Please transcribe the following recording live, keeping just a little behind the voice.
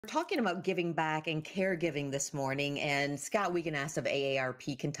We're talking about giving back and caregiving this morning, and Scott Wieganass of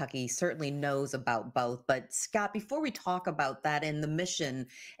AARP Kentucky certainly knows about both. But Scott, before we talk about that and the mission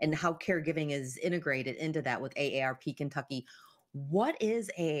and how caregiving is integrated into that with AARP Kentucky, what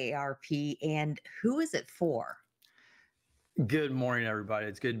is AARP and who is it for? Good morning, everybody.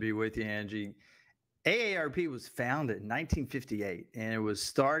 It's good to be with you, Angie. AARP was founded in 1958, and it was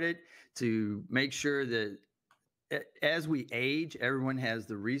started to make sure that as we age, everyone has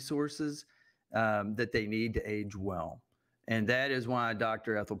the resources that they need to age well. And that is why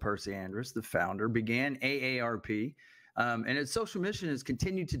Dr. Ethel Percy Andrus, the founder, began AARP. And its social mission has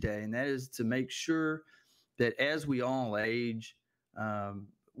continued today, and that is to make sure that as we all age,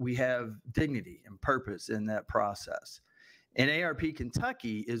 we have dignity and purpose in that process. And AARP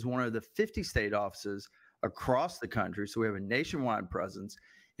Kentucky is one of the 50 state offices across the country. So we have a nationwide presence,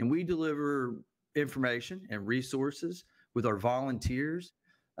 and we deliver information and resources with our volunteers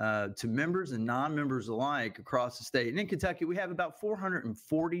to members and non-members alike across the state. And in Kentucky, we have about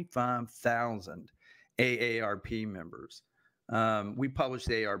 445,000 AARP members. We publish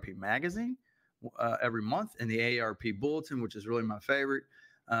the AARP magazine every month and the AARP bulletin, which is really my favorite.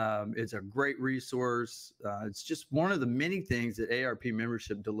 It's a great resource. It's just one of the many things that AARP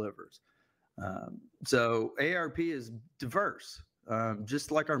membership delivers. So AARP is diverse,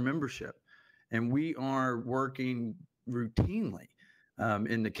 just like our membership. And we are working routinely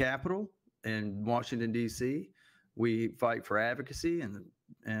in the Capitol in Washington, D.C. We fight for advocacy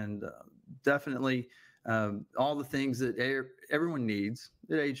and definitely all the things that everyone needs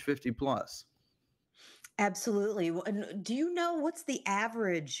at age 50 plus. Absolutely. And do you know what's the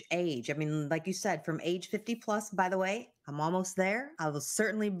average age? I mean, like you said, from age 50 plus, by the way, I'm almost there. I will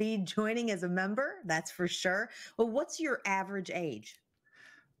certainly be joining as a member. That's for sure. Well, what's your average age?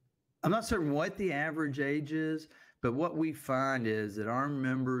 I'm not certain what the average age is, but what we find is that our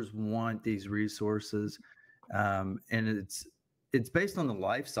members want these resources, and it's based on the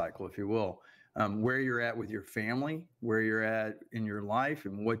life cycle, if you will, where you're at with your family, where you're at in your life,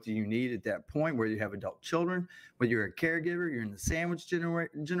 and what do you need at that point, whether you have adult children, whether you're a caregiver, you're in the sandwich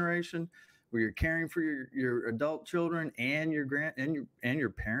generation, where you're caring for your adult children and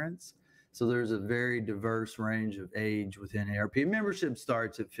your parents. So there's a very diverse range of age within ARP. Membership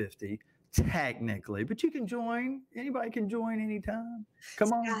starts at 50, technically, but you can join. Anybody can join anytime.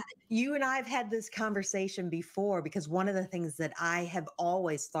 Come on. Scott, you and I have had this conversation before because one of the things that I have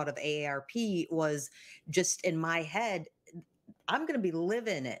always thought of AARP was just in my head, I'm going to be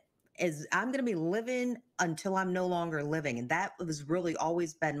living it. As I'm going to be living until I'm no longer living. And that has really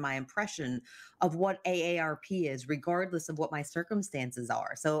always been my impression of what AARP is, regardless of what my circumstances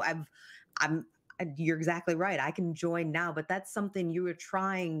are. So you're exactly right. I can join now, but that's something you are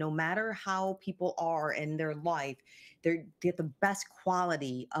trying, no matter how people are in their life, they get the best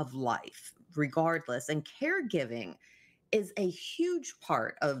quality of life, regardless. And caregiving is a huge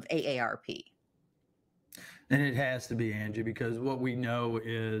part of AARP. And it has to be, Angie, because what we know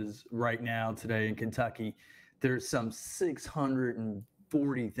is right now today in Kentucky, there's some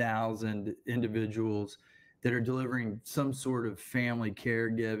 640,000 individuals that are delivering some sort of family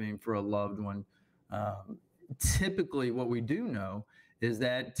caregiving for a loved one. Typically, what we do know is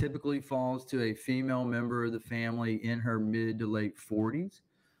that typically falls to a female member of the family in her mid to late 40s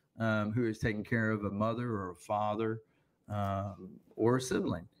who is taking care of a mother or a father or a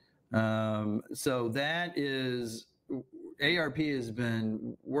sibling. So that is, ARP has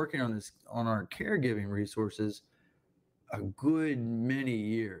been working on our caregiving resources a good many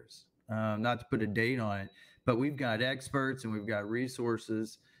years, not to put a date on it, but we've got experts and we've got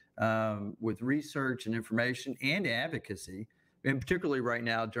resources with research and information and advocacy. And particularly right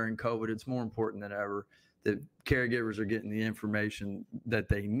now during COVID, it's more important than ever that caregivers are getting the information that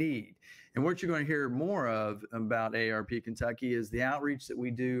they need. And what you're going to hear more of about AARP Kentucky is the outreach that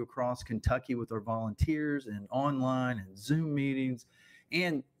we do across Kentucky with our volunteers and online and Zoom meetings,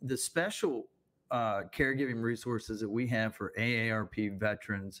 and the special caregiving resources that we have for AARP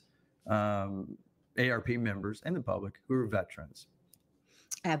veterans, ARP members, and the public who are veterans.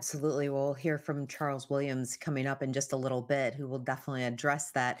 Absolutely. We'll hear from Charles Williams coming up in just a little bit, who will definitely address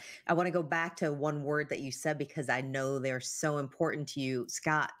that. I want to go back to one word that you said because I know they're so important to you,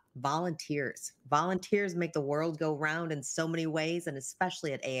 Scott. Volunteers. Volunteers make the world go round in so many ways, and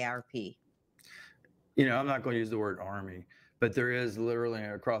especially at AARP. You know, I'm not going to use the word army, but there is literally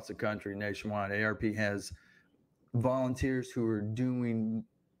across the country, nationwide, ARP has volunteers who are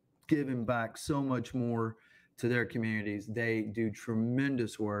giving back so much more to their communities. They do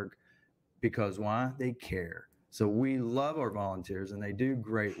tremendous work because why? They care. So we love our volunteers and they do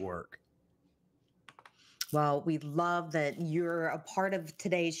great work. Well, we love that you're a part of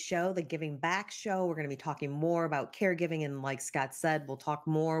today's show, the Giving Back Show. We're going to be talking more about caregiving. And like Scott said, we'll talk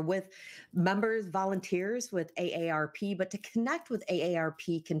more with members, volunteers with AARP. But to connect with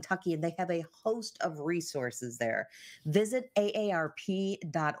AARP Kentucky, and they have a host of resources there, visit aarp.org/KY.